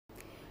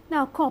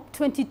Now,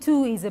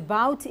 COP22 is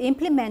about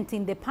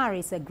implementing the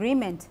Paris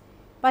Agreement,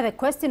 but the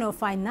question of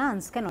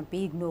finance cannot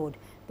be ignored.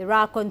 There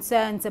are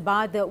concerns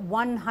about the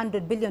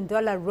 $100 billion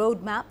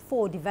roadmap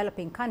for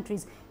developing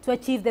countries to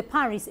achieve the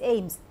Paris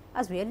aims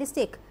as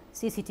realistic.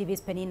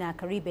 CCTV's Peninah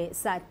Karibe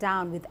sat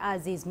down with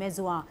Aziz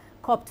Mezouar,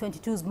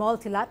 COP22's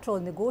multilateral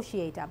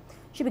negotiator.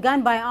 She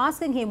began by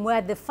asking him where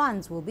the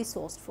funds will be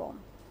sourced from.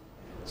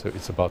 So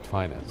it's about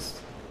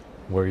finance.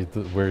 Where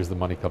is the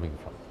money coming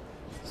from?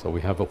 So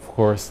we have, of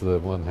course, the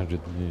 100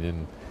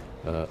 million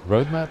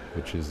roadmap,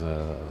 which is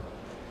a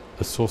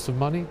source of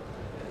money,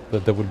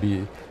 but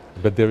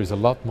there is a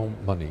lot more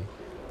money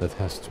that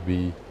has to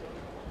be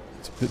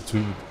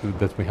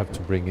that we have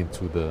to bring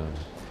into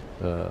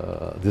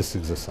this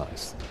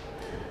exercise.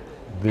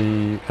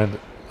 And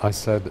I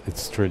said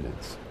it's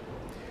trillions.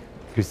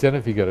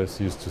 Cristiana Figueres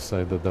used to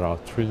say that there are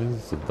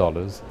trillions of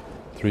dollars,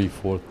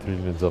 3-4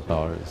 trillions of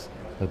dollars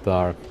that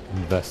are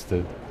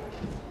invested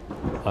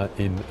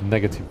in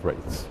negative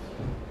rates.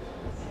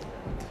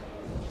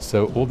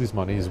 So all this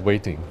money is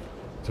waiting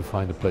to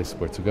find a place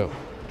where to go.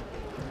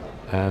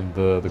 And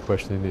the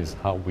question is,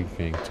 how are we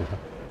going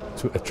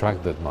to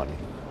attract that money?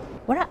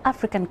 What are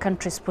African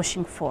countries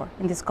pushing for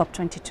in this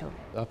COP22?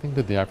 I think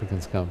that the African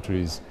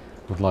countries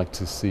would like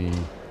to see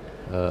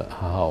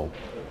how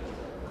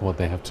what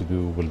they have to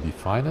do will be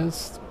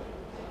financed,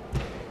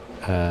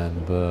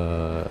 and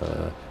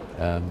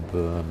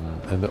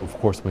of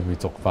course, when we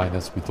talk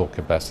finance, we talk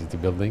capacity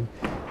building.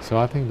 So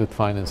I think that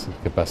finance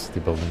and capacity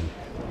building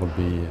will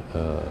be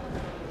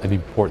an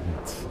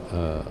important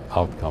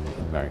outcome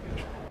in America.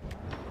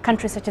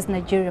 Countries such as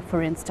Nigeria,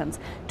 for instance,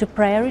 to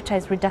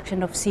prioritize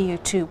reduction of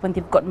CO2 when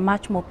they've got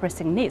much more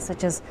pressing needs,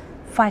 such as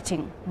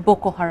fighting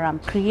Boko Haram,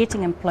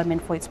 creating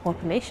employment for its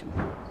population.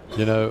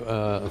 You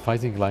know,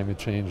 fighting climate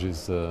change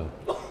is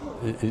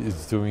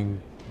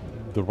doing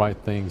the right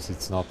things.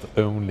 It's not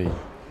only,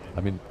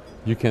 I mean,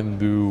 you can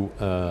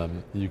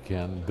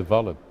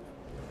develop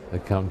a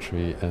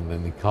country and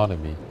an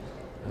economy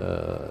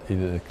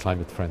in a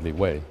climate-friendly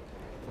way,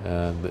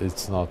 and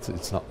it's not.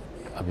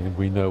 I mean,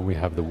 we know we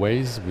have the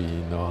ways. We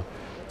know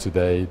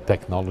today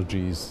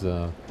technology is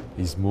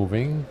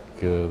moving.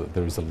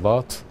 There is a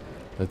lot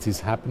that is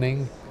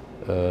happening.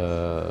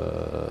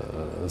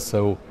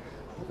 So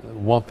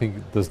one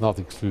thing does not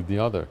exclude the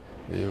other.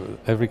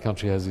 Every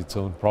country has its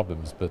own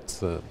problems,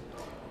 but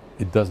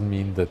it doesn't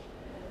mean that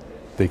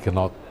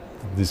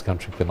this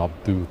country cannot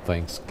do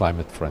things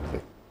climate friendly.